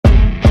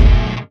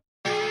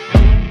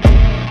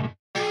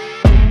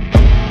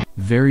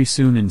Very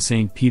soon in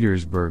St.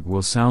 Petersburg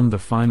will sound the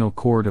final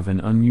chord of an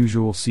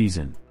unusual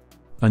season.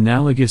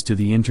 Analogous to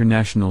the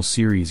International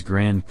Series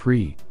Grand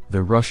Prix,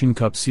 the Russian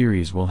Cup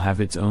Series will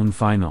have its own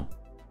final.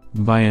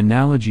 By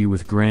analogy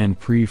with Grand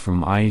Prix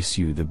from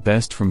ISU, the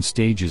best from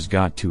stages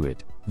got to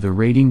it. The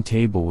rating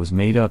table was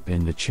made up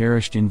and the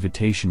cherished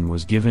invitation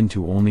was given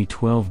to only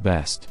 12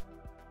 best.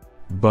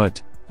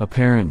 But,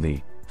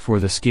 apparently,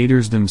 for the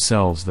skaters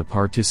themselves the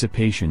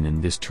participation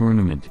in this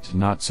tournament is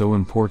not so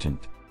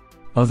important.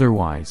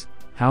 Otherwise,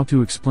 how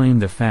to explain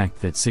the fact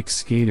that 6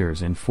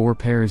 skaters and 4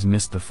 pairs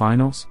missed the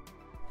finals?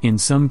 In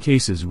some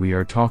cases we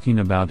are talking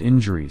about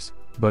injuries,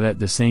 but at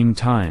the same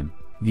time,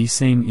 these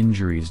same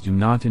injuries do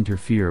not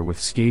interfere with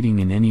skating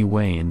in any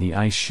way in the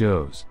ice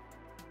shows.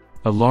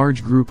 A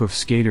large group of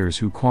skaters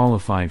who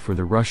qualified for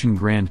the Russian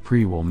Grand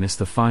Prix will miss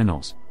the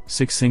finals,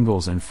 6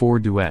 singles and 4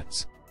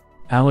 duets.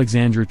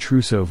 Alexandra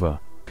Trusova,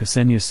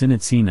 Ksenia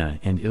Sinitsina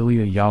and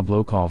Ilya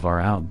Yablokov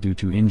are out due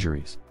to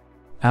injuries.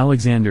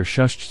 Alexander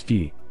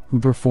Shushtsky, who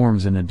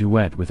performs in a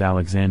duet with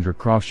Alexandra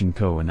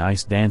Kravchenko in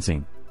ice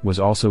dancing, was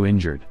also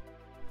injured.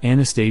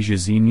 Anastasia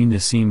Zenina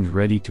seemed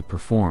ready to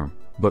perform,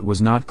 but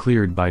was not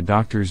cleared by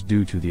doctors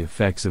due to the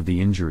effects of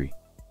the injury.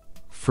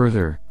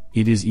 Further,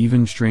 it is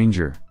even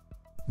stranger.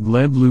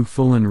 Gleb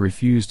Lufulin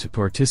refused to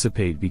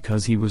participate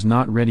because he was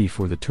not ready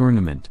for the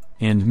tournament,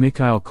 and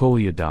Mikhail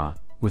Kolyada,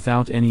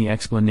 without any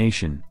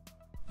explanation.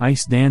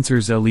 Ice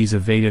dancers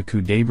Elizaveta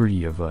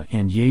Kudaberdyeva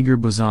and Yegor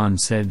Bazan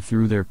said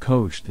through their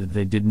coach that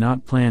they did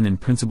not plan in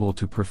principle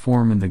to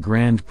perform in the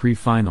Grand Prix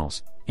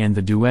finals, and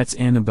the duets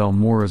Annabel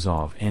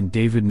Morozov and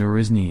David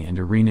Narizny and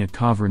Irina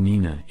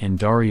Kavarnina and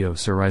Dario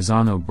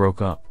Sarizano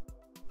broke up.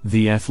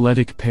 The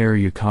athletic pair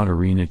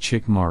Yekaterina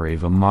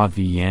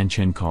Chikmareva-Matvey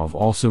Yanchenkov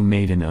also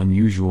made an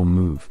unusual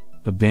move,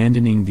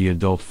 abandoning the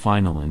adult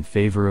final in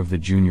favor of the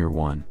junior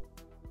one.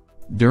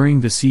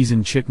 During the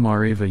season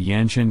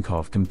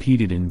Chikmareva-Yanchenkov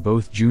competed in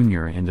both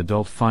junior and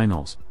adult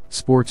finals.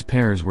 Sports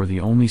pairs were the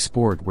only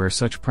sport where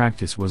such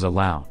practice was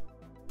allowed.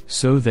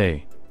 So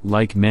they,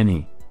 like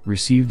many,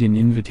 received an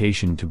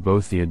invitation to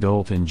both the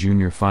adult and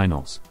junior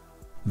finals.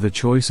 The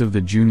choice of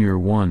the junior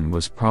one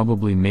was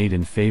probably made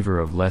in favor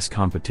of less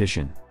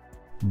competition.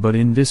 But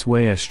in this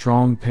way a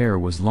strong pair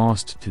was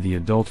lost to the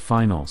adult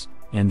finals,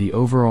 and the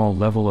overall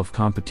level of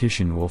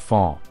competition will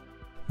fall.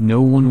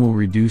 No one will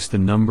reduce the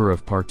number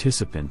of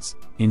participants.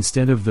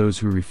 Instead of those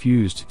who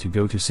refused to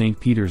go to St.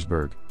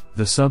 Petersburg,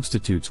 the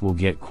substitutes will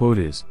get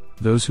quotas,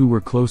 those who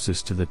were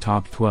closest to the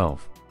top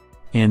 12.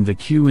 And the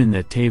queue in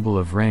that table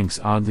of ranks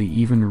oddly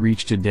even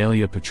reached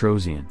Adalia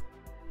Petrosian.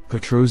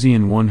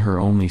 Petrosian won her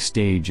only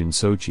stage in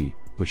Sochi,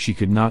 but she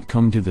could not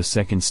come to the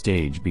second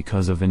stage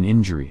because of an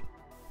injury.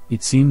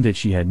 It seemed that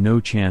she had no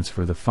chance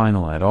for the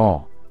final at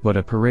all, but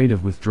a parade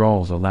of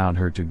withdrawals allowed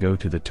her to go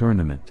to the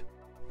tournament.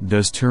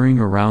 Does touring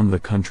around the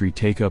country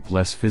take up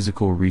less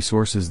physical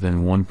resources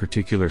than one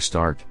particular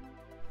start?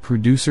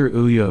 Producer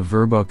Ilya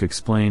Verbuk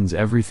explains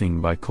everything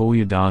by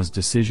Kolyada's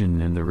decision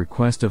and the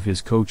request of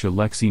his coach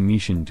Alexei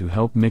Mishin to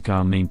help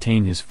Mikhail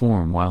maintain his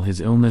form while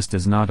his illness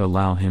does not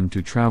allow him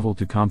to travel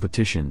to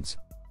competitions.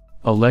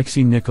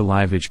 Alexei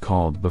Nikolaevich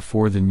called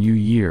before the new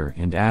year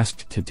and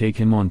asked to take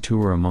him on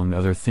tour among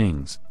other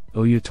things,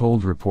 Ilya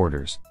told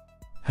reporters.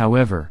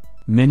 However,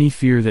 many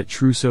fear that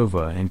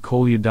Trusova and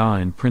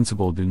Kolyada in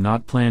principle do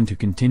not plan to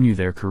continue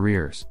their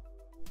careers.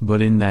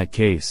 But in that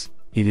case,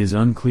 it is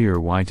unclear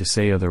why to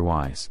say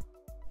otherwise.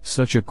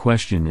 Such a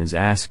question is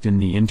asked in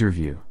the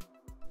interview.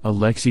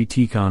 Alexei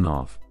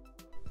Tikhonov.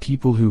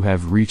 People who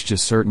have reached a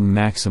certain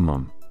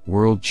maximum,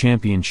 World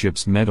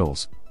Championships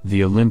medals,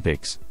 the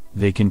Olympics,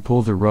 they can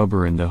pull the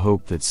rubber in the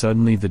hope that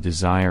suddenly the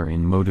desire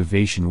and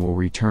motivation will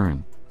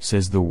return,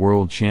 says the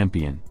world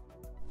champion.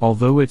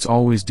 Although it's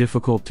always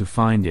difficult to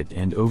find it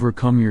and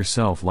overcome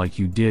yourself like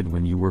you did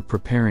when you were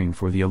preparing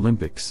for the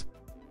Olympics.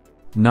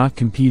 Not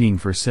competing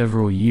for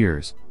several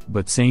years,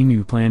 but saying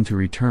you plan to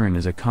return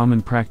is a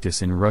common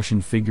practice in Russian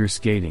figure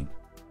skating.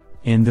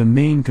 And the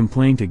main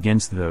complaint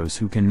against those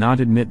who cannot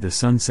admit the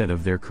sunset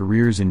of their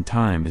careers in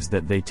time is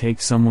that they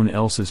take someone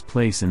else's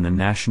place in the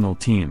national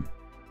team.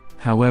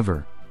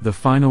 However, the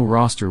final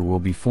roster will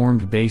be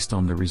formed based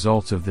on the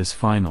results of this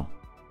final.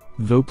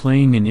 Though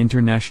playing in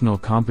international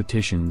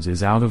competitions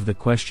is out of the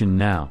question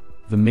now,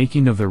 the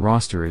making of the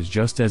roster is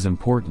just as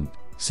important,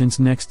 since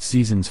next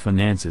season's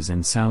finances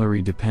and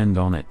salary depend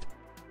on it.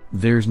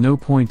 There's no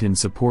point in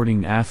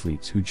supporting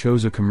athletes who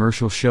chose a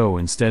commercial show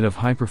instead of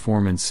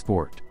high-performance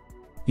sport.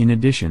 In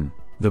addition,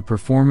 the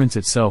performance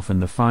itself in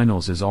the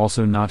finals is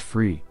also not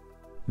free.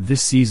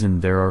 This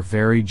season there are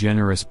very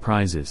generous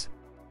prizes.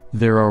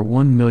 There are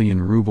 1 million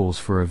rubles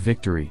for a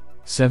victory,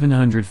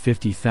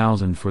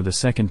 750,000 for the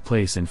second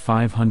place and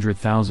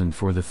 500,000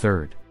 for the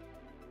third.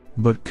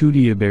 But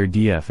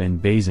Kudaberdyeva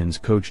and Bazan's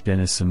coach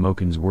Denis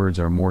Samokin's words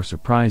are more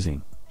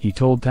surprising. He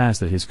told TASS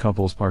that his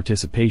couple's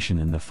participation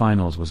in the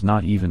finals was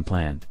not even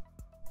planned.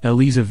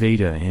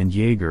 Elizaveta and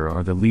Yegor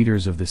are the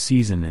leaders of the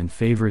season and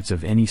favorites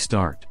of any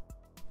start.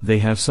 They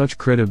have such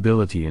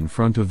credibility in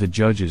front of the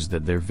judges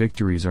that their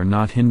victories are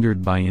not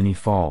hindered by any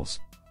falls.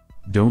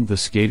 Don't the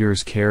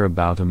skaters care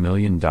about $1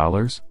 million?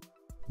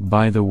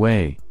 By the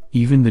way,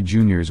 even the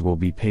juniors will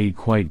be paid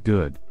quite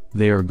good.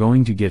 They are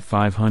going to get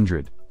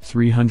 500,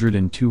 300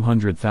 and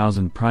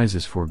 200,000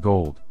 prizes for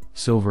gold,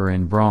 silver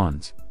and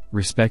bronze,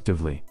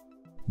 respectively.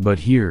 But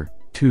here,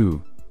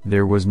 too,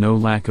 there was no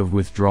lack of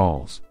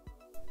withdrawals.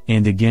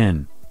 And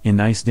again, in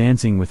ice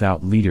dancing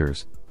without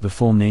leaders, the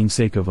full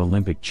namesake of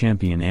Olympic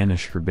champion Anna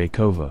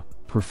Shcherbakova,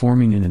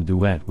 performing in a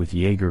duet with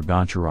Yegor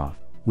Goncharov,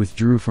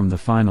 withdrew from the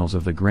finals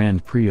of the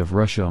Grand Prix of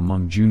Russia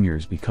among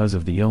juniors because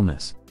of the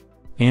illness.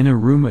 Anna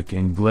Rumek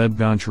and Gleb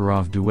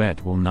Goncharov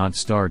duet will not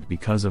start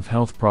because of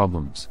health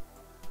problems.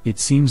 It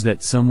seems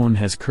that someone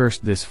has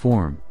cursed this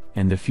form,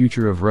 and the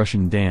future of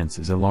Russian dance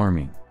is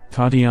alarming.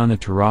 Tatiana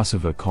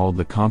Tarasova called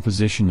the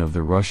composition of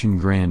the Russian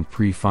Grand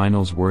Prix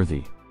finals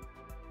worthy.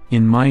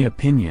 In my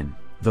opinion,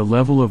 the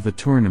level of the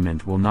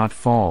tournament will not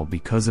fall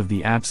because of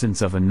the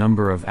absence of a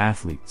number of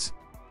athletes.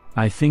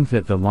 I think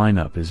that the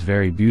lineup is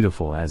very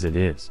beautiful as it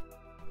is.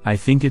 I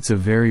think it's a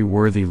very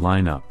worthy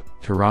lineup,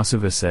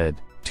 Tarasova said.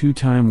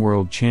 Two-time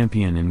world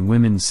champion in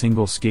women's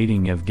single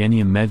skating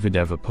Evgenia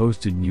Medvedeva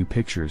posted new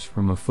pictures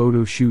from a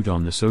photo shoot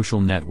on the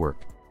social network.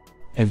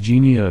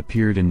 Evgenia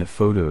appeared in the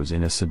photos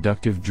in a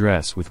seductive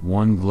dress with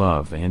one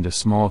glove and a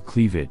small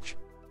cleavage.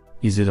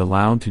 Is it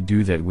allowed to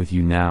do that with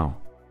you now?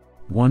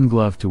 One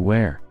glove to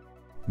wear?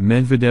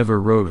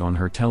 Medvedeva wrote on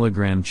her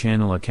Telegram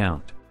channel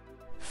account.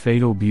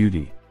 Fatal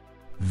beauty.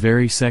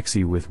 Very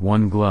sexy with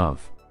one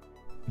glove.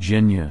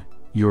 Genya,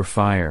 you're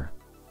fire.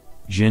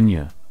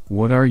 Genya,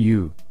 what are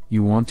you?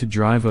 You want to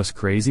drive us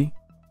crazy?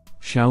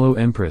 Shallow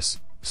Empress.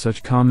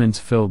 Such comments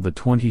filled the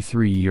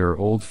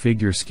 23-year-old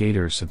figure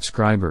skater's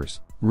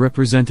subscribers.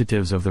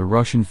 Representatives of the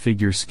Russian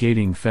Figure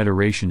Skating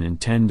Federation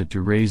intended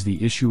to raise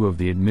the issue of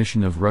the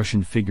admission of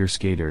Russian figure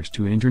skaters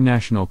to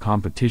international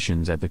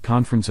competitions at the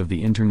conference of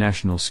the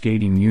International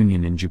Skating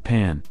Union in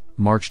Japan,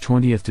 March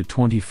 20 to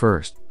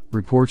 21,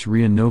 reports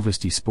RIA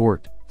Novosti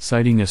Sport,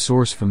 citing a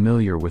source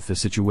familiar with the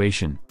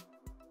situation.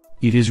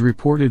 It is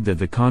reported that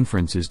the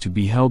conference is to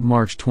be held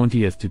March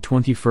 20 to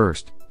 21.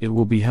 It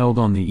will be held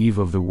on the eve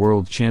of the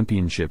World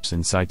Championships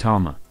in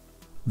Saitama.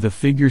 The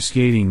Figure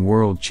Skating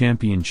World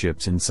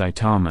Championships in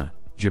Saitama,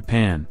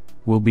 Japan,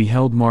 will be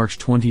held March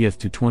 20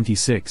 to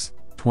 26,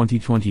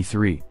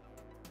 2023.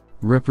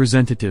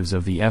 Representatives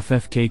of the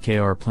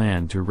FFKKR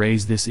plan to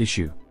raise this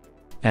issue.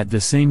 At the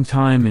same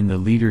time, in the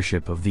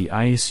leadership of the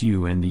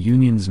ISU and the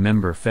union's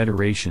member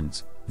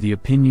federations, the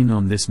opinion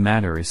on this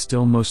matter is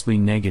still mostly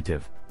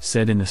negative,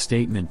 said in a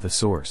statement the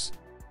source.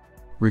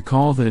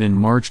 Recall that in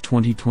March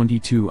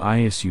 2022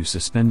 ISU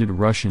suspended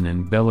Russian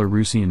and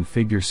Belarusian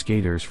figure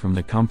skaters from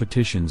the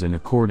competitions in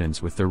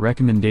accordance with the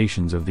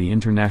recommendations of the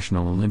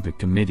International Olympic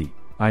Committee,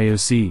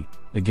 IOC,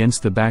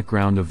 against the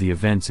background of the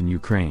events in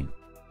Ukraine.